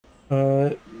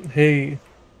Uh, hey,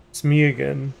 it's me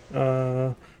again.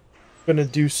 Gonna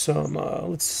do some,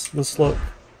 let's look.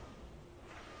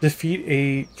 Defeat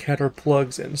 8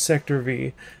 Caterplugs in Sector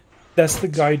V. That's the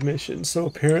guide mission. So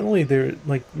apparently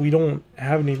we don't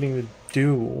have anything to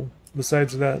do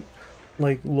besides that,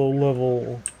 like,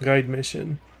 low-level guide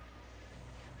mission.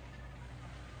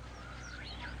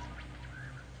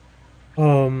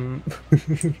 Um,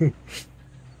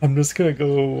 I'm just gonna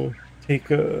go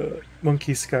take a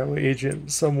Monkey Skyway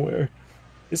agent somewhere.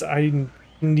 Is I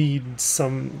need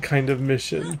some kind of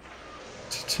mission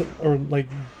or like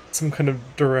some kind of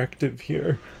directive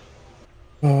here.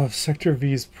 Sector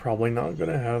V is probably not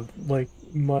gonna have like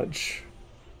much.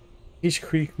 Each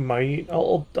Creek might.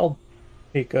 I'll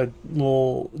take a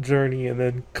little journey and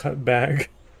then cut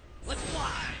back. Let's fly.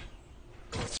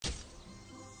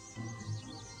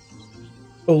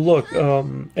 Oh look,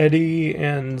 Eddie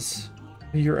and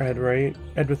you're Ed, right?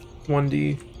 Ed with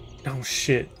 1D. Oh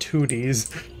shit, 2Ds.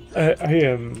 I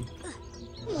am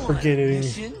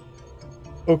forgetting.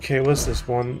 Okay, what's this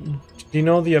one? Do you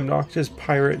know the obnoxious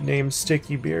pirate named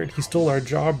Sticky Beard? He stole our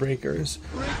jawbreakers.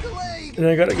 And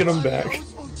I gotta get him back.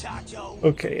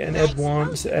 Okay, and Ed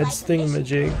wants Ed's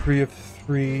thingamajig, 3 of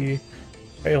 3.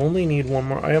 I only need one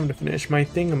more item to finish. My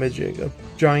thingamajig, a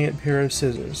giant pair of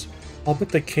scissors. I'll bet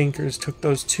the Kinkers took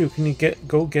those too. Can you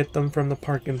go get them from the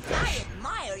park and fish?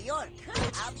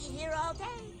 I'll be here all day.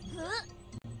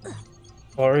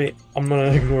 Alright, I'm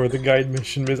gonna ignore the guide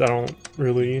mission because I don't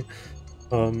really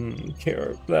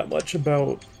care that much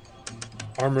about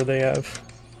armor they have.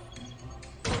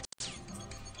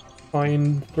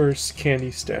 Find first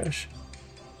candy stash.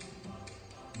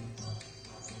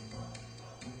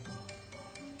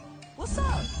 What's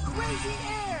up? Crazy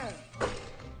air.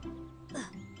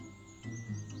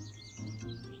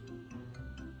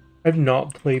 I've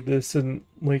not played this in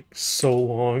like so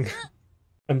long.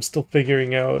 I'm still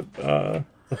figuring out the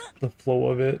flow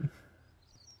of it.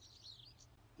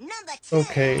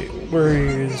 Okay, where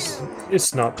is...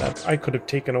 It's not that. I could have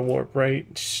taken a warp,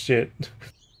 right? Shit.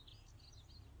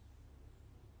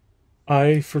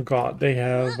 I forgot they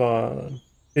have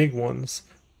big ones.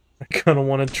 I kind of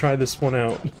want to try this one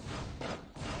out.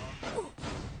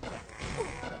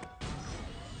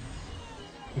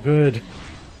 Good.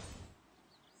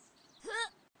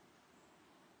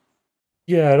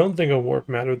 Yeah, I don't think a warp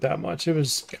mattered that much. It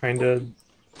was kind of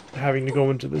having to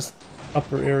go into this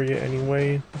upper area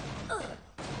anyway.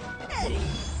 Eddie,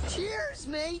 cheers,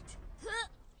 mate.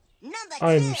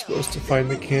 I'm supposed to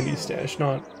find the candy stash,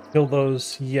 not kill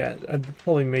those yet. That'd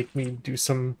probably make me do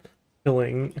some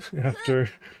killing after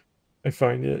I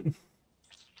find it.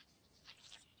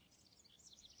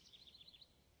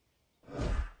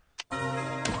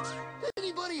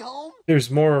 Anybody home? There's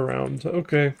more around.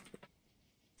 Okay.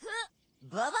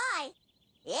 Bye-bye.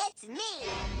 It's me.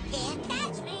 Can't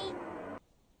catch me.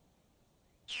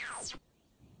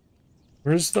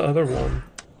 Where's the other one?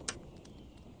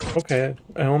 Okay,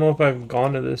 I don't know if I've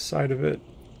gone to this side of it.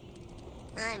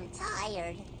 I'm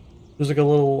tired. There's like a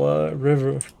little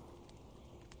river.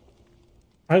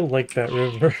 I like that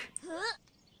river.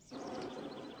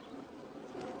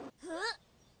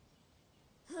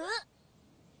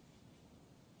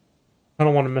 I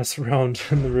don't want to mess around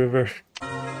in the river.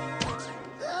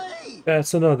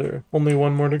 That's another. Only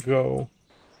one more to go.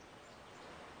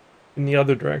 In the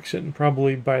other direction,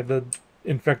 probably by the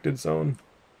infected zone.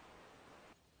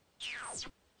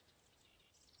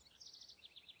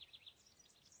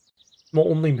 I'm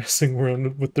only messing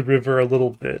around with the river a little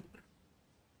bit.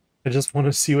 I just want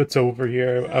to see what's over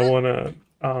here. I want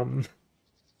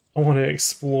to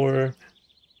explore.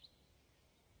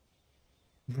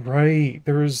 Right,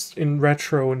 there was in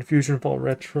FusionFall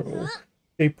Retro,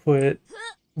 they put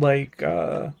like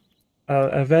a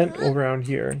event around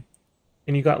here,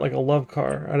 and you got like a love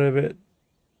car out of it.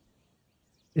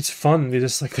 It's fun. They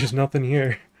just like there's nothing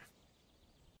here.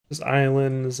 There's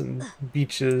islands and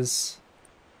beaches.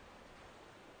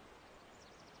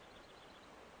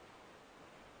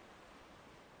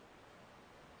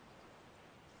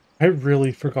 I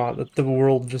really forgot that the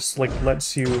world just like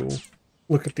lets you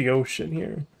look at the ocean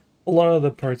here. A lot of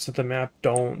the parts of the map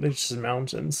don't. They're just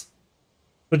mountains.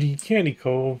 But Candy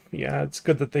Cove, yeah, it's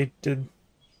good that they did.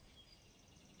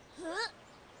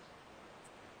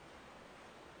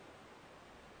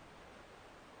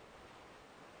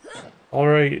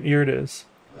 Alright, here it is.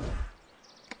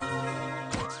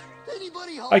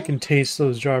 I can taste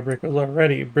those jawbreakers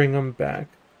already. Bring them back.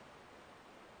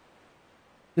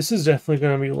 This is definitely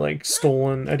gonna be like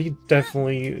stolen. Eddie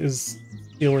definitely is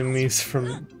stealing these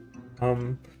from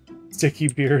Sticky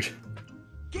Beard.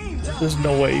 There's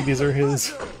no way these are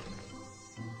his.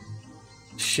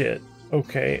 Shit.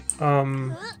 Okay.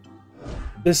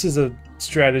 This is a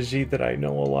strategy that I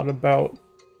know a lot about.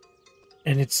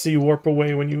 And it's you warp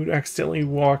away when you accidentally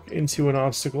walk into an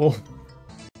obstacle.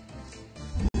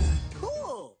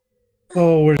 Cool.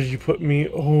 Oh, where did you put me?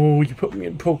 Oh, you put me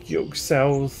in Pokeoke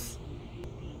South.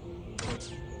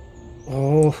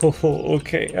 Oh,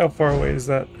 okay. How far away is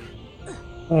that?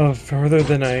 Farther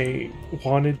than I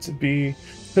wanted to be.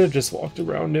 Could have just walked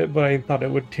around it, but I thought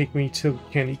it would take me to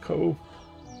Candy Cove.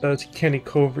 To Candy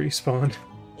Cove respawn.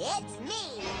 It's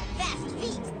me, Fast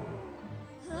Feet.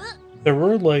 There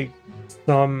were like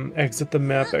some exit the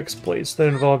map exploits that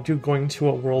involved you going to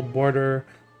a world border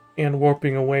and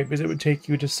warping away because it would take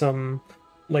you to some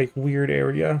like weird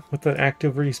area with an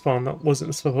active respawn that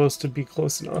wasn't supposed to be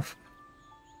close enough.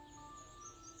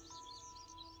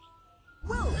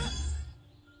 Whoa.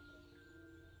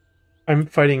 I'm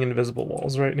fighting invisible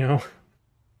walls right now.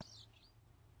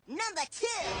 Number 2.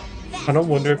 I don't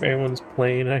wonder if anyone's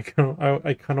playing. I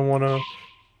kind of want to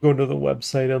go to the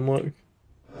website and look.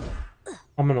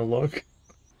 I'm gonna look.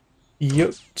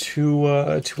 Yep, two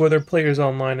other players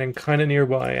online and kind of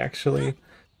nearby actually.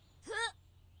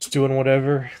 Just doing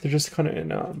whatever. They're just kind of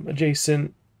in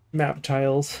adjacent map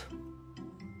tiles.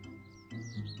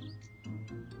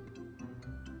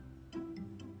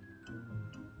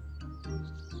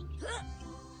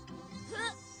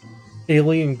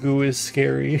 Alien goo is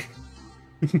scary.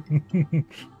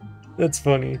 That's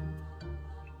funny.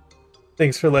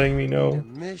 Thanks for letting me know.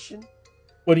 Mission?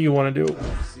 What do you want to do?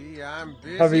 See, I'm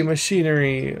busy. Heavy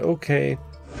machinery. Okay.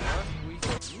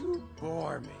 You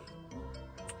bore me.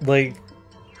 Like,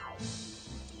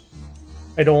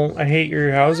 I hate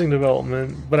your housing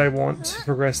development, but I want to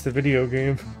progress the video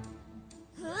game.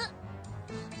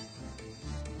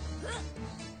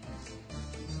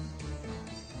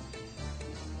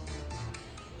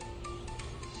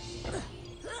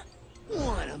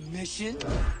 Want a mission?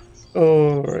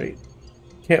 Alright.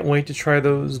 Can't wait to try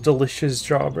those delicious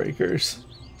jawbreakers.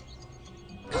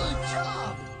 Good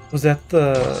job. Was that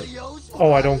the...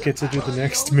 Oh, I don't get to do the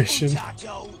next mission.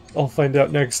 I'll find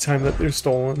out next time that they're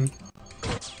stolen.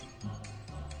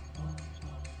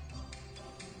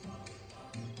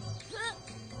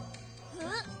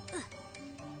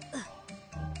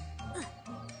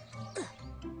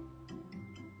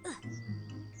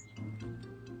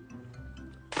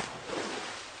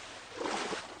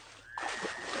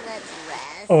 Let's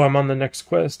rest. Oh, I'm on the next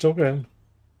quest. Okay.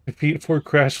 Defeat 4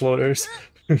 crash loaders.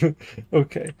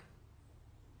 Okay.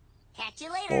 Catch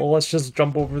you later. Well, let's just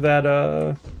jump over that,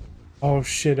 Oh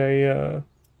shit, I,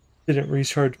 didn't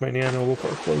recharge my nano before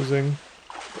closing.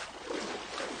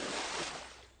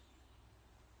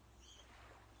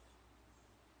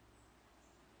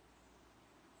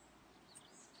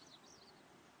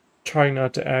 Trying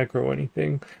not to aggro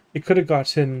anything. It could have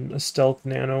gotten a stealth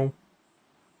nano.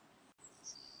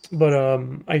 But,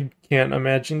 I can't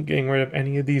imagine getting rid of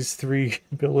any of these 3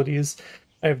 abilities.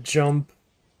 I have jump,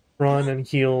 run, and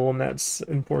heal, and that's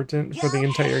important for the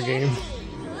entire game.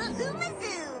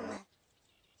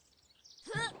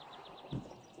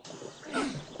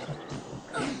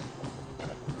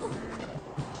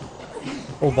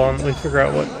 Hold on, let me figure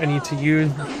out what I need to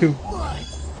use.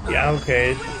 Yeah,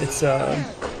 okay, it's a,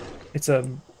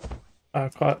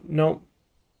 nope.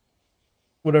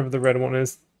 Whatever the red one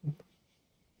is.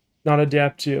 Not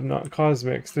Adaptive, not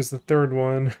Cosmics. There's the third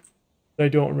one that I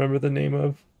don't remember the name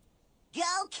of. Go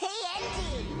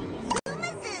KND! Zoom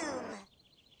zoom!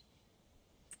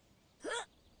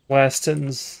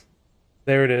 Blastons.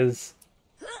 There it is.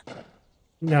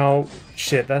 No,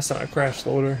 shit, that's not a crash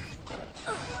loader.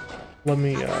 Let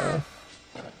me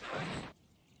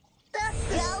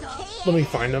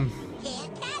find them.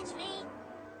 Can't catch me!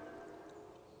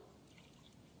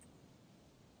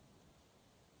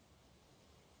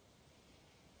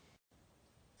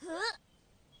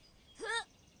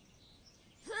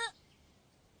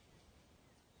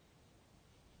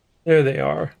 There they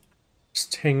are.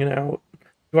 Just hanging out.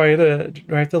 Do I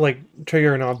have to like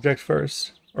trigger an object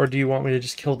first? Or do you want me to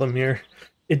just kill them here?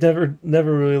 It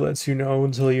never really lets you know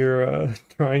until you're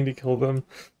trying to kill them.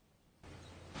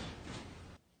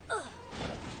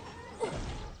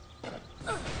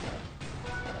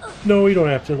 No, you don't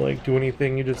have to like do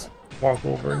anything, you just walk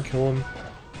over and kill them.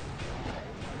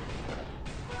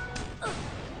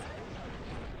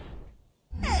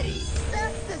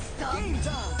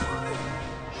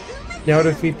 Now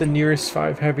defeat the nearest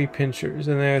 5 heavy pinchers,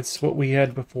 and that's what we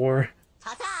had before.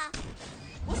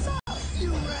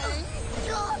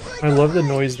 I love the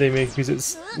noise they make because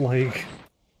it's like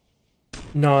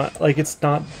it's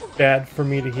not bad for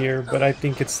me to hear, but I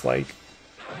think it's like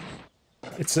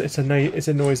it's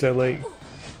a noise I like.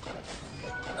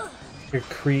 A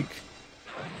creak.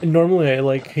 And normally I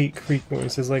like hate creak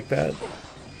noises like that.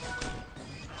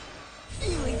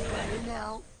 Feeling better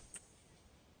now.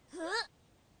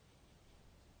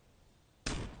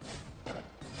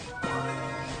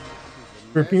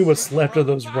 Ripping what's left of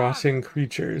those rotting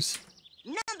creatures.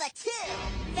 Number 2,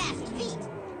 fast feet.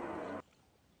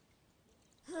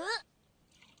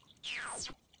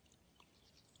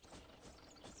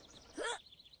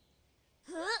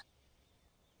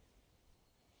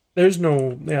 There's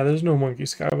no Monkey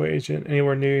Skyway agent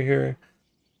anywhere near here.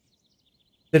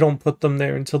 They don't put them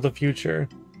there until the future.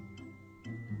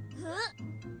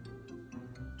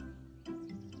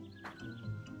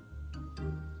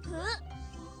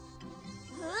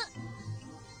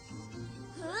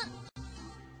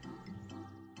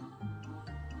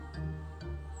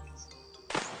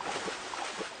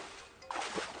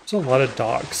 There's a lot of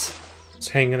docks just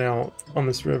hanging out on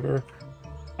this river.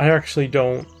 I actually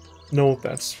don't know if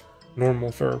that's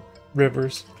normal for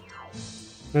rivers.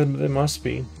 It must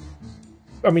be.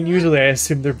 I mean, usually I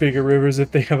assume they're bigger rivers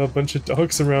if they have a bunch of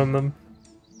docks around them.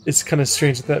 It's kind of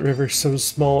strange that that river's so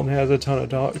small and has a ton of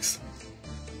docks.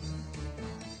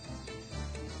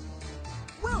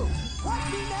 Whoa,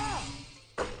 watch me now.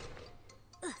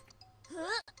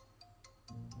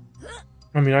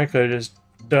 I mean, I could have just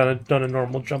done a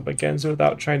normal jump against it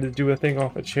without trying to do a thing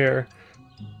off a chair.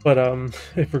 But,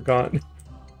 I forgot.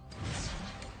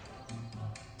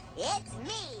 It's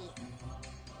me.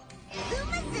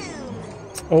 Zoom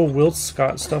zoom. Oh, Wilt's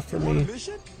got stuff for me.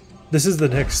 This is the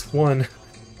next one.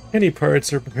 Any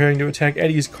pirates are preparing to attack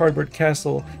Eddie's cardboard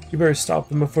castle. You better stop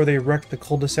them before they wreck the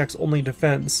cul-de-sac's only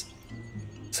defense.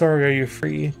 Sorry, are you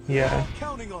free? Yeah.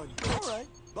 Counting on you. All right,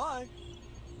 bye.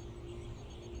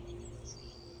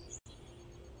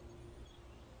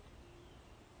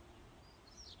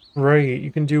 Right,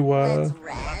 you can do, Let's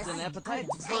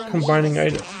rest. combining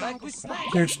items.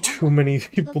 There's too many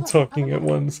people talking at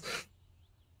once.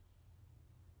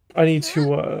 I need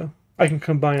to, I can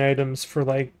combine items for,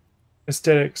 like,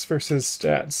 aesthetics versus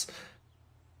stats.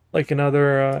 Like in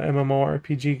other,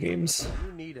 MMORPG games.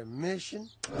 You need a mission?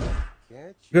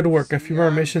 Can't you Good work. A see few more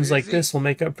I'm missions like busy? this will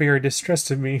make up for your distrust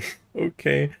of me.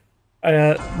 Okay.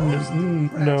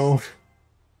 No.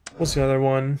 What's the other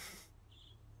one?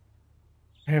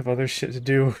 I have other shit to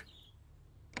do.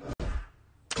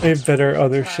 I have better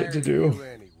other shit to Tired of do. you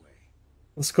anyway.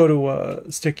 Let's go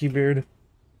to, Sticky Beard.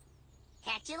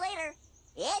 Catch you later.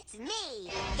 It's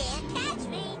me. Can't catch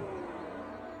me.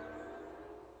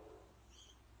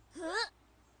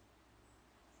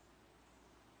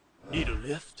 Need a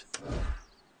lift?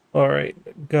 Alright,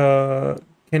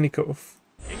 Candy Cove.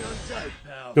 Hang on tight,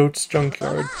 pal. Goat's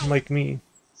Junkyard, like me.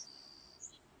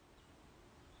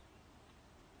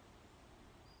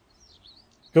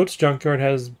 Goat's Junkyard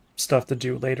has stuff to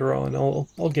do later on.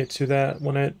 I'll get to that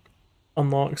when it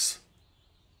unlocks.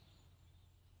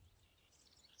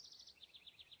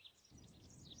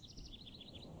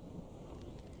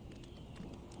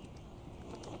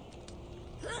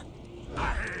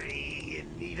 In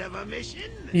need of a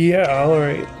mission? Yeah,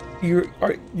 alright.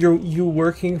 You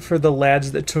working for the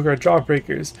lads that took our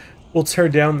jawbreakers. We'll tear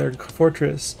down their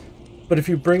fortress. But if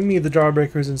you bring me the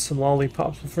jawbreakers and some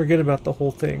lollipops, we'll forget about the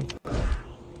whole thing.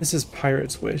 This is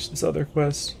Pirate's Wish, this other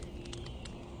quest.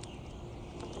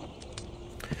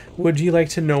 Would you like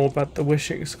to know about the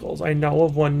wishing skulls? I know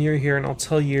of one near here and I'll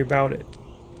tell you about it.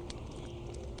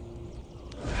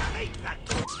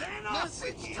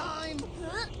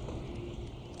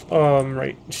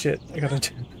 Right, shit. I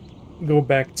gotta go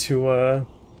back to,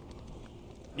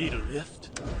 Need a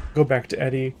lift? go back to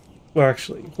Eddie. Well,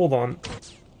 actually, hold on.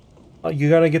 You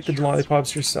gotta get the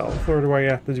lollipops yourself, or do I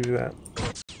have to do that?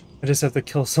 I just have to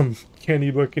kill some candy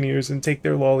buccaneers and take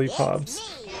their lollipops.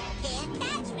 It's me. Can't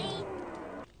catch me.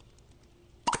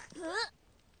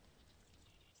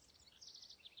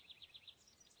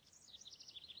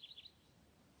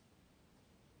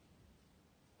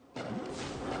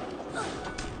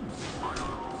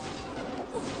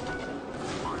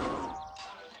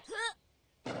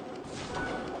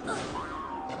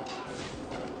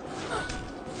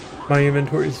 My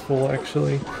inventory is full,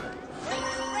 actually.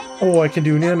 Oh, I can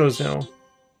do nanos now.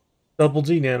 Double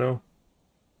D nano.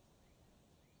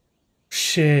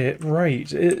 Shit,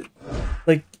 right.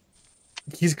 Like,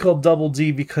 he's called Double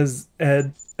D because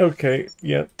Ed. Okay,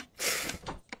 yep.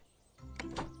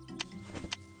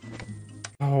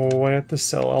 Oh, I have to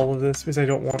sell all of this because I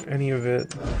don't want any of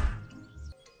it.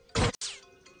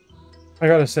 I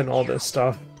gotta send all this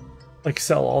stuff. Like,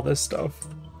 sell all this stuff.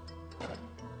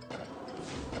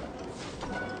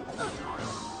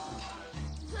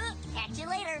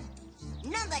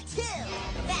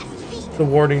 the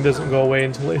warning doesn't go away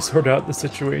until they sort out the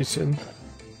situation.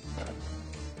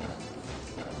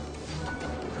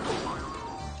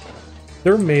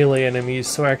 They're melee enemies,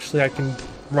 so actually I can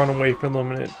run away from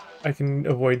them and I can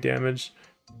avoid damage.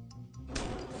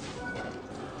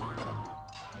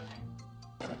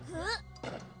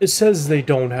 It says they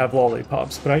don't have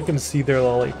lollipops, but I can see their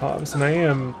lollipops, and I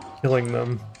am killing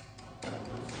them.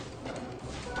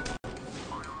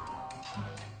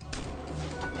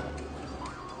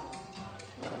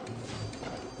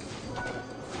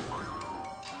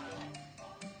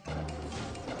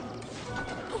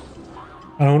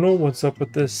 I don't know what's up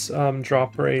with this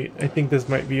drop rate. I think this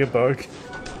might be a bug.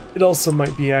 It also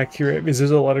might be accurate because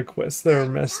there's a lot of quests that are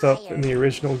messed up in the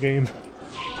original game.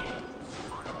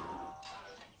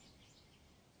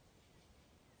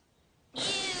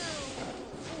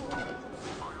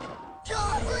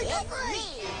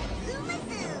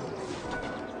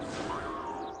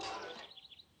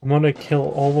 I'm gonna kill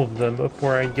all of them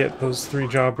before I get those 3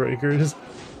 jawbreakers.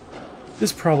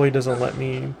 This probably doesn't let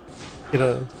me get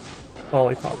a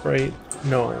lollipop, right?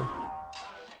 No.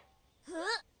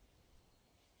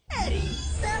 Eddie,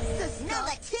 that's the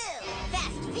number 2.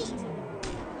 Fast feet.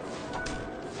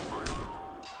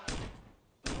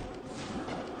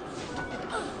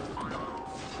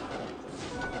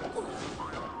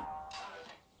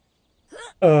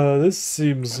 This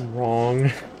seems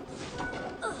wrong.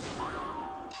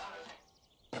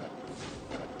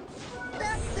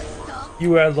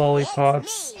 You add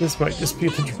lollipops. This might just be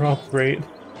the drop rate,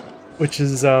 which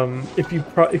is if you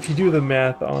do the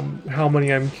math on how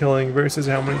many I'm killing versus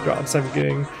how many drops I'm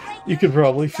getting, you could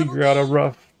probably figure out a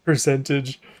rough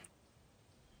percentage.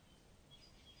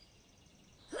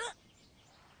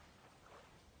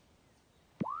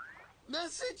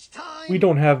 Message time. We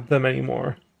don't have them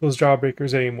anymore. Those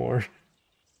jawbreakers anymore.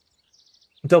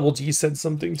 Double G said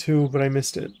something too, but I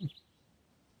missed it.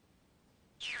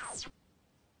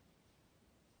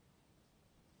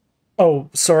 Oh,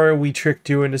 sorry we tricked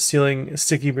you into stealing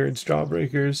Sticky Beard's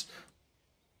jawbreakers.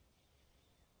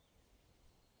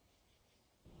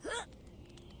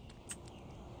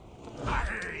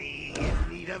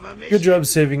 Good job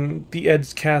saving the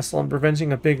Ed's castle and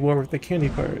preventing a big war with the candy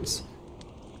pirates.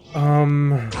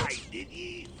 I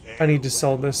need to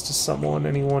sell this to someone,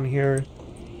 anyone here.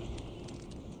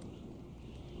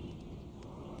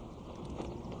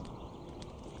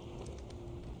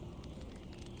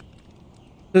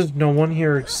 Does no one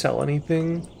here sell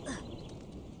anything?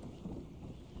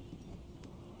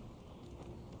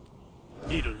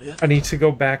 I need to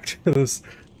go back to those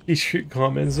Street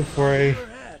comments before I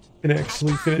can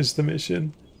actually finish the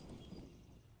mission.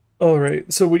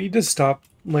 Alright, so we need to stop,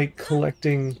 like,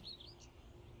 collecting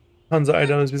tons of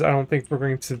items because I don't think we're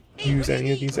going to use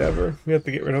any of these ever. We have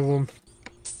to get rid of them.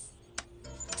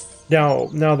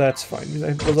 Now that's fine.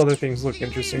 Those other things look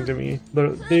interesting to me.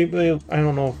 They I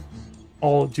don't know if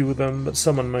I'll do them, but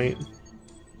someone might.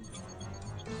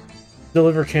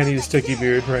 Deliver candy to Sticky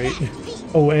Beard, right?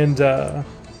 Oh, and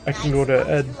I can go to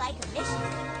Ed.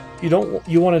 You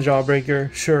want a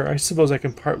jawbreaker? Sure, I suppose I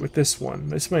can part with this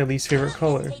one. It's my least favorite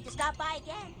color.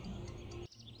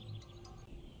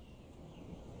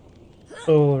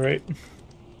 Alright.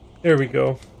 There we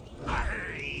go.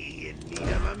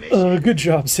 Good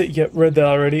job, Sit. Yep, read that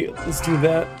already. Let's do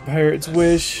that. Pirate's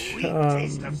Wish.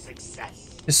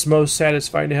 It's most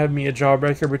satisfying to have me a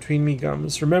jawbreaker between me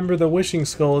gums. Remember, the wishing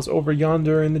skull is over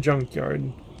yonder in the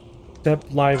junkyard. Step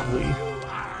lively.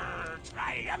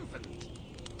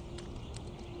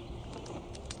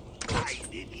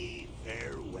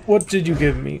 What did you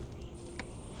give me?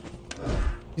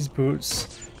 These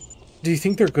boots. Do you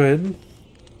think they're good?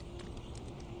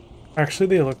 Actually,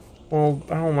 they look... Well,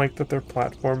 I don't like that they're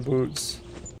platform boots.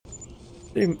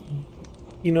 They...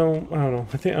 You know, I don't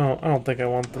know. I don't think I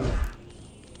want them.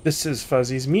 This is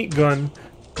Fuzzy's meat gun,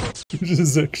 which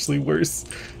is actually worse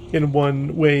in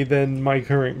one way than my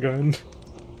current gun.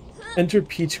 Enter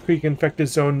Peach Creek Infected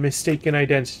Zone, mistaken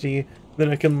identity,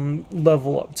 then I can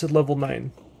level up to level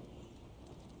 9.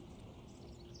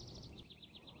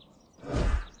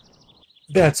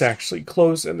 That's actually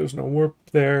close and there's no warp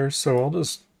there, so I'll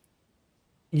just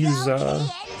use,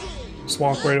 just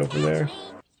walk right over there.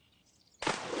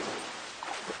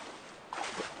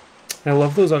 I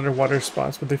love those underwater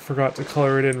spots, but they forgot to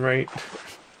color it in right.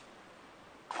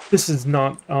 This is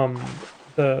not,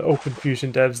 the Open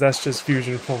Fusion devs, that's just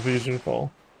FusionFall.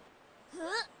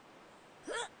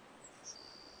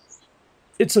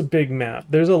 It's a big map.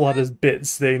 There's a lot of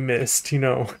bits they missed, you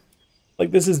know. Like,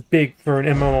 this is big for an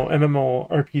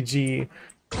MMORPG,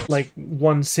 like,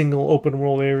 one single open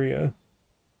world area.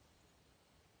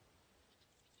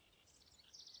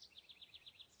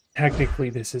 technically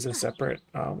this is a separate,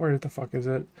 where the fuck is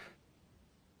it?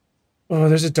 Oh,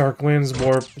 there's a Darklands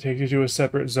warp that takes you to a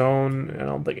separate zone. I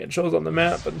don't think it shows on the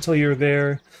map, but until you're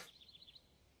there.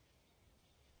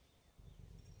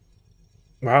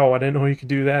 Wow, I didn't know you could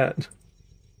do that.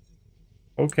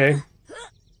 Okay.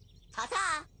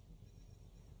 Ta-ta!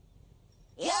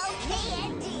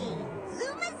 LKND!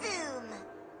 Zoom-a-zoom!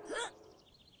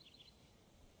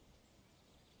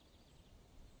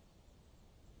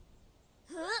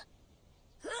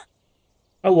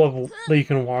 I love that you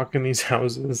can walk in these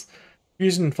houses.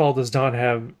 FusionFall does not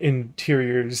have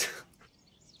interiors.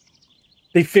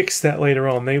 They fixed that later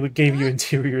on. They gave you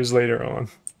interiors later on.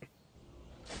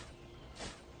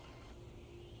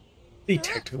 They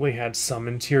technically had some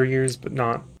interiors, but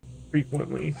not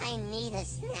frequently. I need a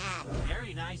snack.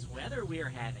 Very nice weather we're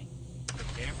having.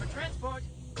 Prepare for transport.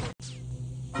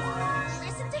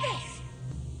 Listen to this.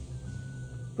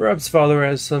 Perhaps Father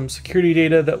has some security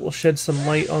data that will shed some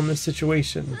light on the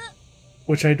situation.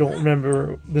 Which I don't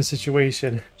remember the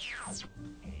situation.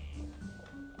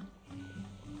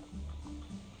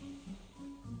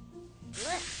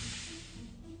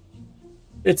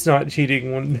 It's not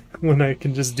cheating when I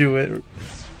can just do it.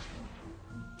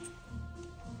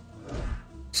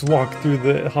 Just walk through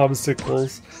the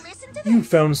obstacles. You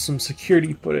found some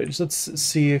security footage. Let's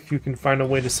see if you can find a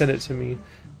way to send it to me.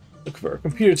 Look for a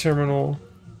computer terminal.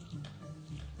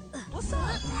 What's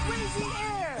up? Crazy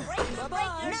air!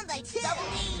 Bye-bye! Number 2!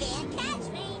 Can't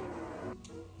catch me!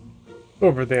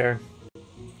 Over there.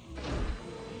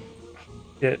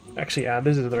 Actually, yeah,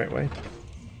 this is the right way.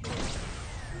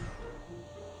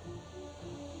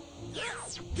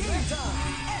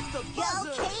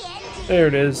 There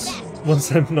it is.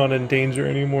 Once I'm not in danger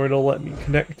anymore, it'll let me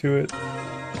connect to it.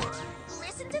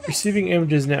 Receiving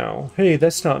images now. Hey,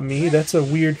 that's not me. That's a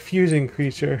weird fusing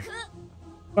creature.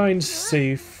 Find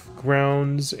safe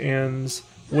grounds and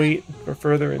wait for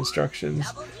further instructions.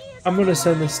 I'm gonna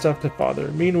send this stuff to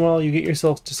Father. Meanwhile, you get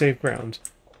yourself to safe ground.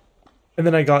 And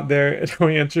then I got there and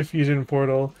I enter Fusion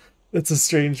Portal. That's a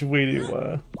strange way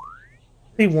to,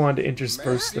 they wanted to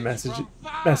intersperse the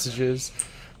messages.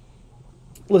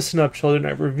 Listen up, children.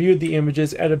 I've reviewed the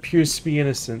images. Ed appears to be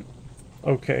innocent.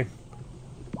 Okay.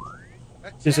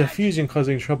 There's a fusion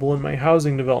causing trouble in my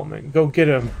housing development. Go get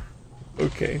him.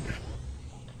 Okay.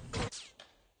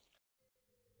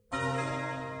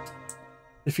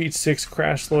 Defeat 6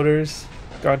 crash loaders.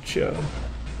 Gotcha.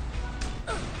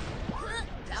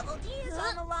 Double D is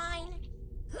on the line.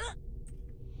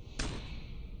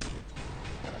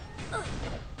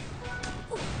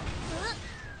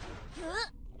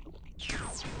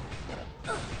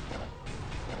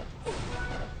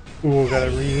 Ooh, gotta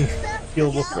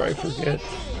re-heal before I forget.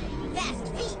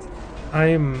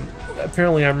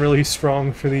 Apparently I'm really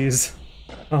strong for these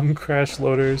crash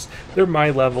loaders. They're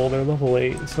my level, they're level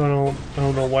 8, so I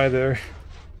don't know why they're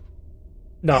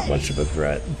not much of a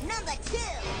threat. Number 2.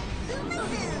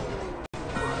 Zoom-a-zoom.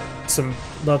 Some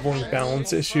leveling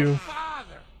balance issue.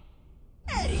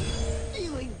 Hey,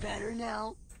 feeling better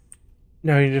now?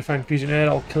 Now I need to find Fusion Ed.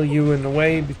 I'll kill you in a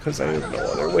way because I have no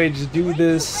other way to do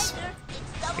this.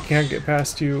 I can't get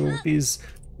past you with these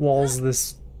walls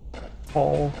this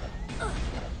tall.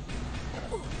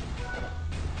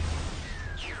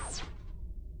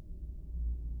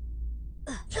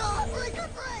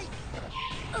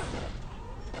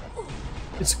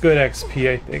 It's good XP,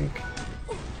 I think.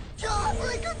 Go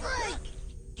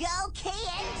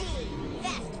KND.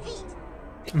 Fast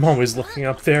feet. I'm always looking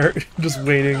up there, just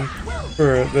waiting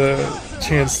for the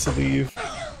chance to leave.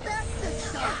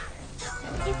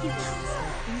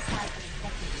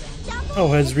 Oh,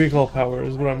 has recall power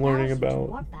is what I'm learning about.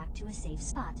 Warp back to a safe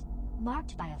spot,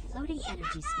 marked by a floating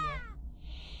energy sphere.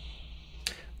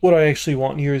 What I actually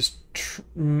want here is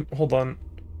hold on.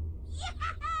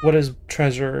 What does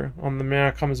treasure on the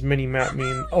Manacom's mini map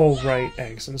mean? Oh, right,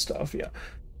 eggs and stuff. Yeah.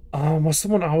 What's the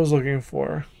one I was looking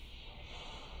for?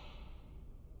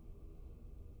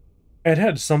 It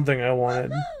had something I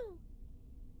wanted.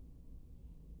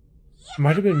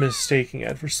 Might have been mistaking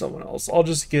it for someone else. I'll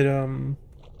just get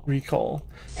recall.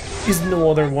 Because no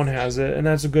other one has it, and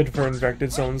that's good for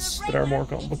infected zones that are more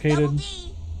complicated.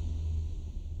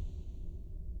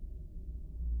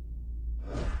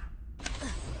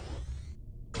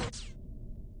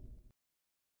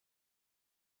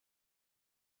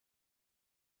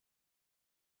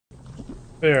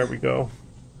 There we go.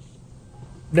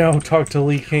 Now talk to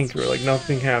Lee Kinker like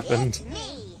nothing happened.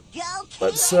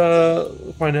 Let's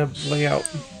find a layout.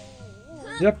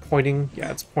 Is that pointing?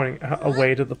 Yeah, it's pointing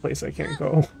away to the place I can't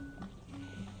go.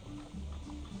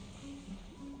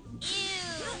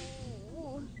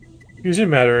 Fusion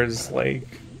matter is like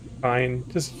fine.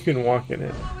 Just you can walk in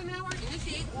it.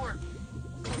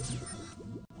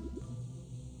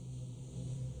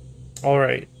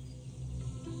 Alright.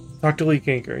 Talk to Leak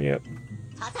Anchor, yep.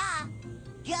 Ta-ta!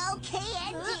 Go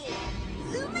KNG!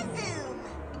 Zoom zoom!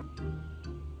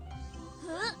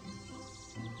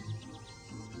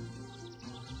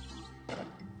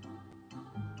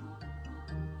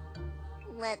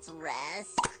 Let's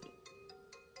rest.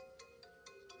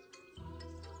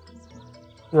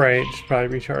 Right, should probably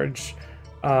recharge.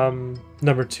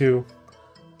 Number 2.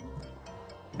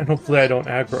 And hopefully I don't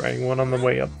aggro anyone on the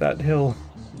way up that hill.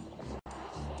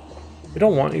 They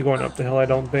don't want you going up the hill, I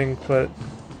don't think, but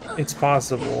it's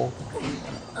possible.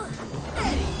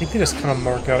 You can just kind of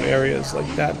mark out areas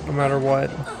like that no matter what.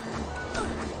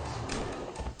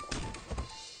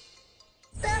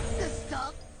 That's the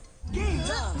stuff. Game's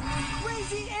up.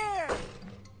 Crazy air.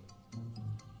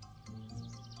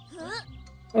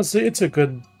 Well, see, it's a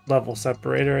good level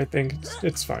separator, I think.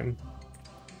 It's fine.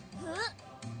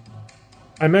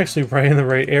 I'm actually right in the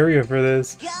right area for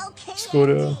this. Go Just go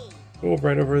KNG!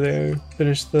 right over there,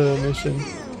 finish the mission.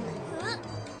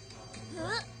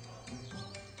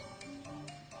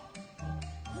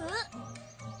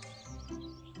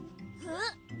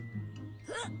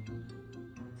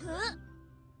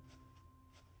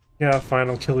 Yeah, fine,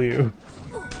 I'll kill you.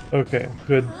 Okay,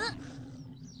 good.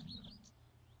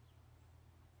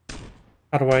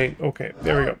 How do I... Okay,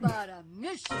 there we go. About a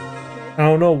mission, kid. I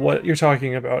don't know what you're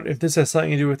talking about. If this has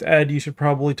something to do with Ed, you should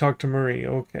probably talk to Marie.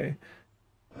 Okay.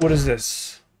 What is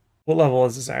this? What level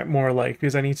is this at more like?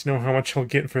 Because I need to know how much I'll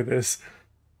get for this.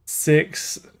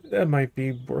 6? That might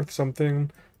be worth something.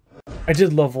 I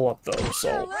did level up though, so...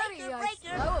 Already I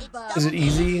know about Is it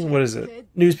easy? What is it?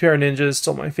 Newspaper ninjas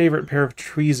stole my favorite pair of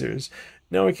tweezers.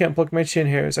 Now I can't pluck my chin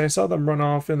hairs. I saw them run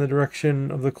off in the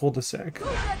direction of the cul-de-sac. Who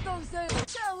let those in?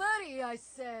 Tell Eddie I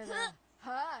said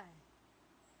hi.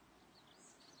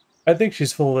 I think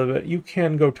she's full of it. You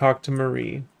can go talk to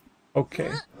Marie.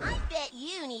 Okay. I bet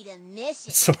you need a mission.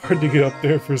 It's so hard to get up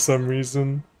there for some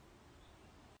reason.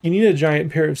 You need a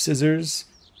giant pair of scissors.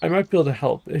 I might be able to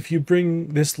help. If you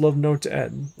bring this love note to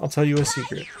Ed, I'll tell you a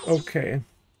secret. Okay.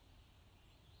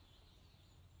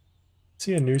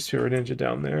 See a newspaper ninja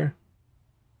down there.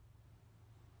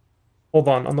 Hold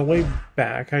on the way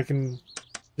back, I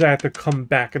have to come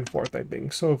back and forth, I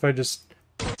think. So if I just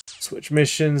switch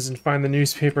missions and find the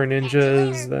newspaper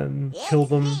ninjas, then kill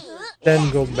them, then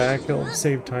go back, it'll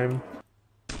save time.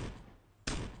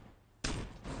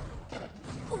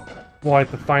 Well, I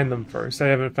have to find them first. I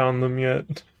haven't found them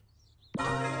yet. Pick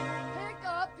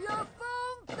up your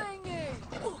phone thingy.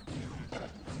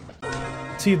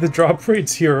 See, the drop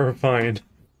rates here are fine.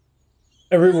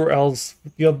 Everywhere else,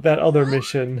 that other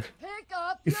mission, Pick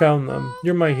up you your found them. phone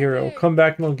You're my hero. thingy. Come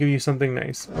back and I'll give you something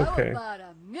nice. How Okay. about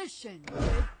a mission,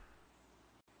 kid?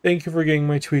 Thank you for getting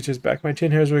my tweezers back. My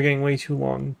chin hairs were getting way too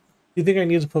long. You think I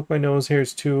need to pluck my nose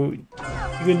hairs too?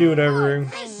 You can do whatever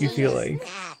you feel like.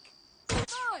 Snack.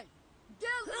 Fine. Get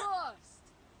lost.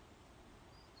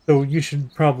 So you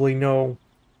should probably know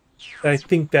that I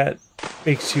think that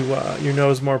makes you your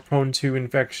nose more prone to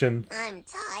infection. I'm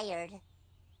tired.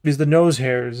 Because the nose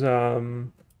hairs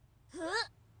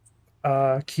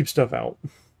keep stuff out.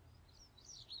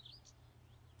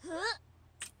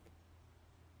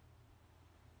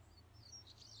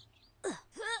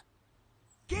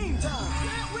 Game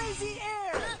time. Crazy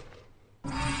air.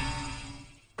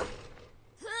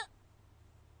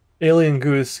 Alien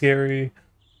goo is scary.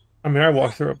 I mean, I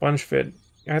walked through a bunch of it.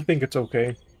 I think it's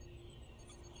okay.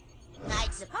 I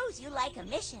suppose you like a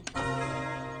mission.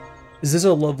 Is this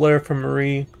a love letter from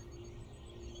Marie?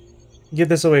 Get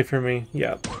this away from me.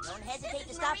 Yeah. Don't hesitate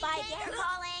to stop by again,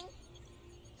 calling.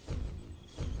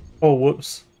 Oh,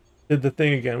 whoops. Did the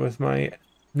thing again with my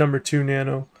number 2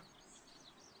 nano.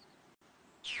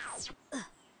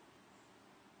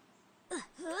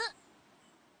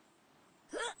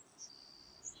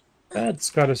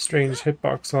 That's got a strange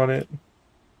hitbox on it.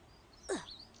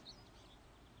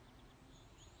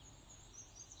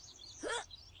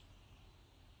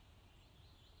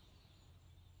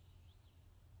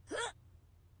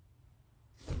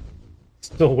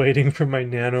 Still waiting for my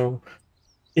nano.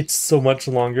 It's so much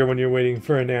longer when you're waiting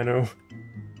for a nano.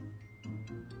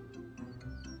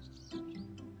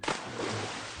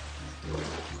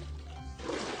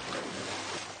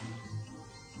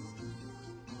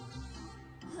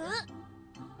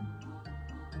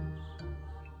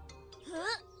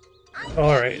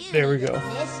 Alright, there we go.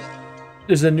 Mission.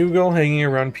 There's a new girl hanging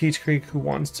around Peach Creek who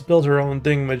wants to build her own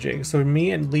thingamajig, so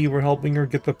me and Lee were helping her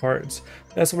get the parts.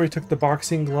 That's where we took the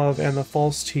boxing glove and the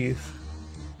false teeth.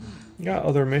 You got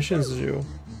other missions to do.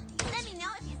 Let me know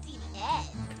if you see the egg.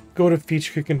 go to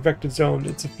Peach Creek Infected Zone.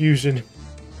 It's a fusion.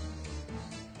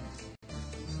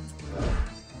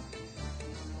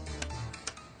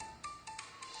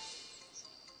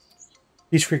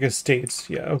 Peach Creek Estates.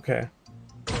 Yeah, okay.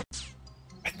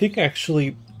 I think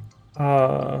actually,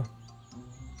 I'm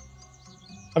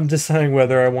deciding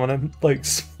whether I want to like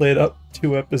split up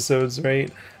 2 episodes,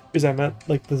 right? Because I'm at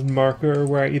like this marker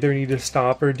where I either need to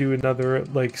stop or do another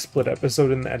like split episode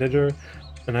in the editor,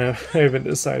 and I haven't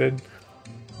decided.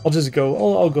 I'll just go.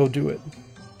 I'll go do it.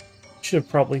 Should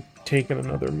have probably taken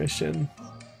another mission.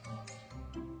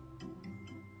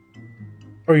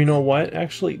 Or you know what?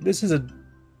 Actually, this is a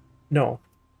no.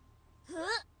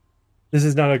 This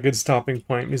is not a good stopping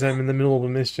point because I'm in the middle of a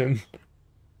mission.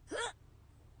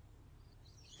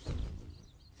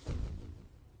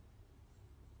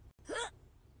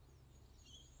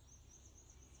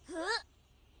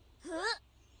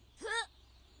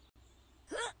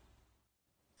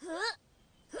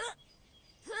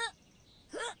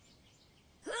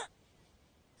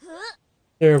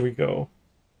 There we go.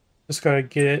 Just gotta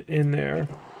get it in there.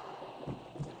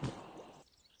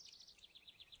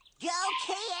 Go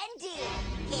KND!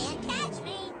 Can't catch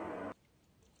me!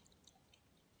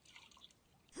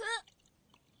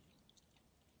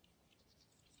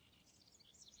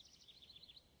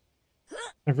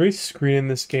 Every screen in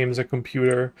this game is a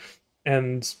computer,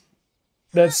 and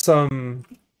that's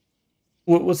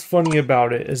what's funny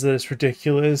about it is that it's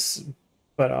ridiculous,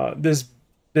 but this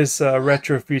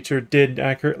retro feature did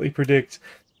accurately predict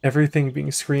everything being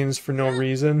screens for no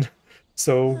reason,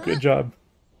 so good job.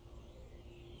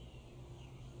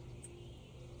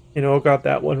 You know, got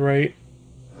that one right.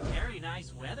 Very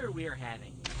nice weather we're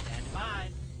having. Stand by.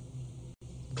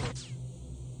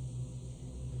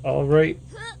 All right.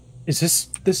 Is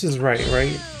this is right?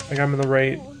 Like I'm in the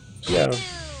right. Yeah.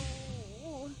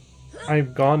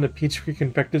 I've gone to Peach Creek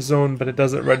Infected Zone, but it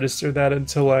doesn't register that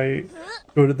until I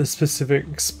go to the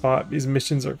specific spot. These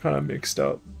missions are kind of mixed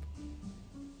up.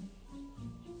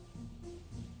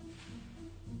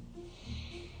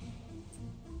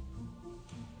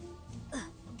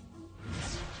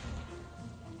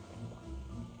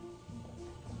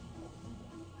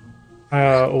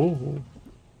 Oh,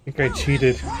 I think I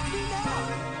cheated.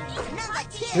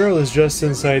 Girl is just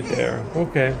inside there.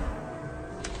 Okay.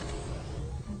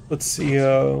 Let's see,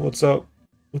 what's up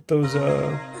with those,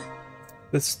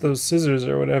 those scissors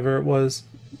or whatever it was.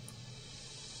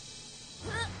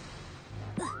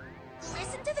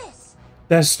 Listen to this.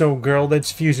 That's no girl,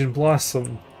 that's Fusion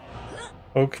Blossom.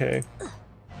 Okay.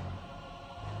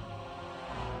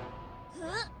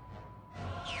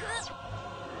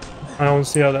 I don't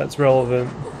see how that's relevant.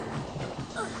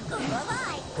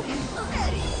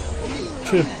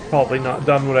 Should have probably not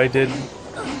done what I did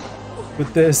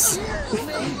with this.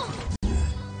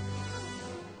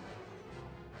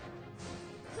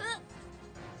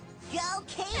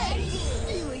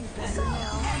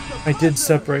 I did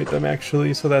separate them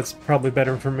actually, so that's probably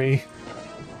better for me.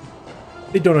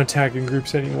 They don't attack in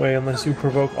groups anyway unless you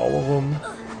provoke all of them.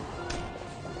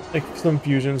 Like some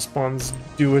fusion spawns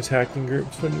do attack in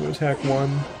groups when you attack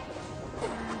one.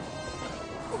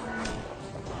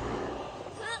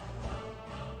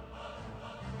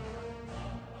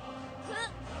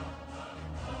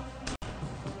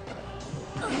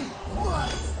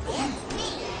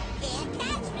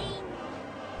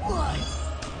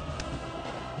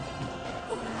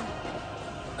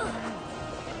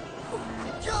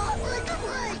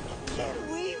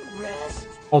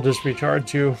 I'll just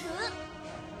recharge you.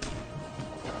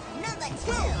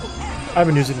 I've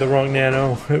been using the wrong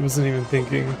nano. I wasn't even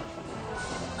thinking.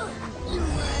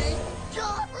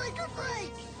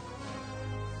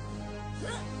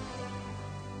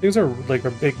 These are like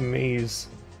a big maze.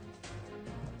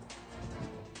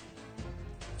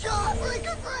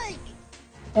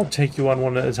 I'll take you on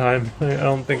one at a time. I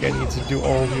don't think I need to do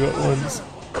all of you at once.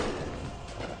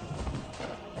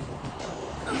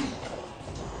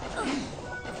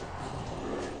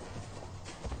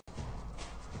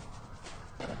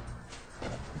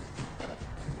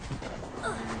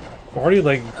 I'm already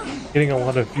like getting a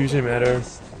lot of fusion matter.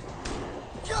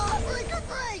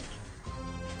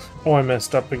 Oh, I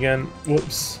messed up again.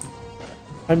 Whoops.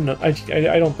 I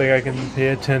don't think I can pay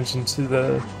attention to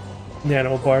the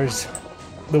nano bars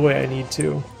the way I need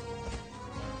to.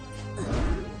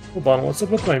 Hold on, what's up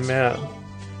with my map?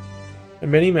 A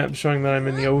mini-map showing that I'm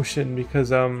in the ocean because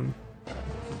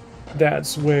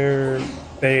that's where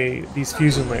these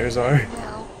fusion layers are.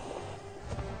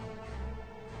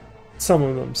 Some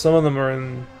of them are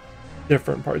in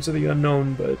different parts of the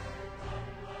unknown, but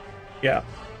yeah.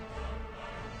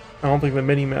 I don't think the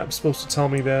mini-map's supposed to tell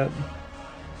me that.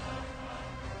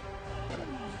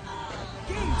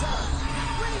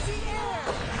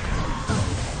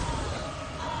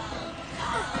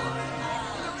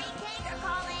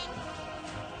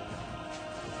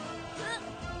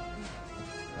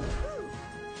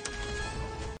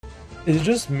 Is it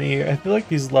just me? I feel like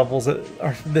these levels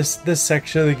are this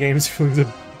section of the game is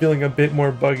feeling a bit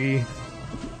more buggy.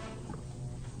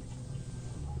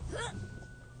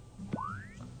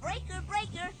 Breaker,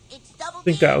 breaker, it's double I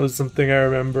think that was something I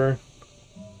remember.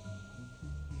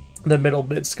 The middle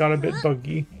bits got a bit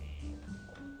buggy.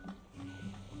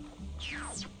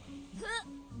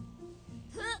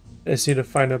 I just need to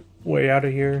find a way out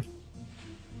of here.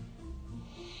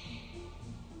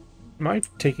 Am I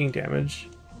taking damage?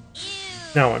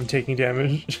 No, I'm taking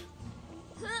damage.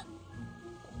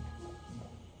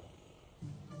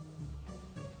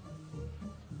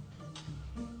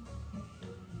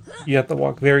 You have to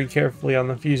walk very carefully on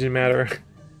the fusion matter.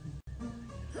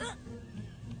 I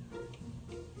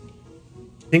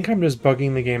think I'm just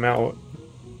bugging the game out.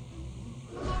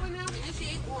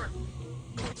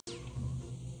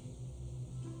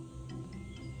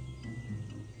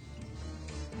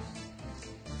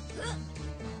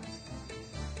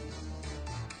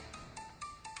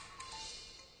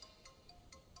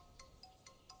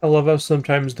 I love how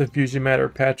sometimes the fusion matter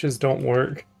patches don't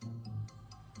work.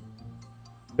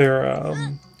 Their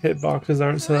hitboxes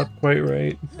aren't set up quite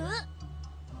right.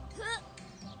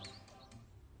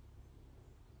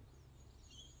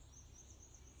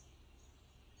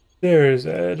 There's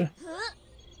Ed.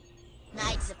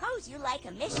 I suppose you like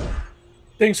a mission.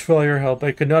 Thanks for all your help.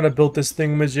 I could not have built this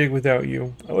thingamajig without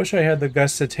you. I wish I had the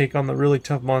guts to take on the really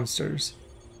tough monsters.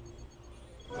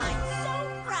 I'm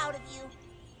so proud of you.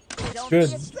 Don't Good.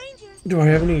 be a stranger. Do I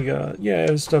have any, yeah, I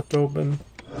have stuff to open.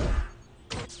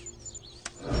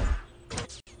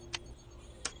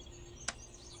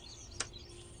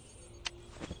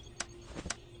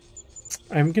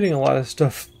 I'm getting a lot of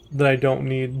stuff that I don't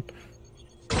need.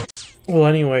 Well,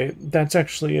 anyway, that's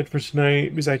actually it for tonight,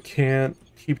 because I can't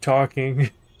keep talking.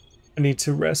 I need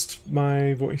to rest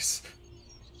my voice.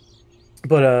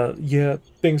 But, yeah,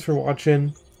 thanks for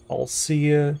watching. I'll see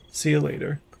you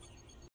later.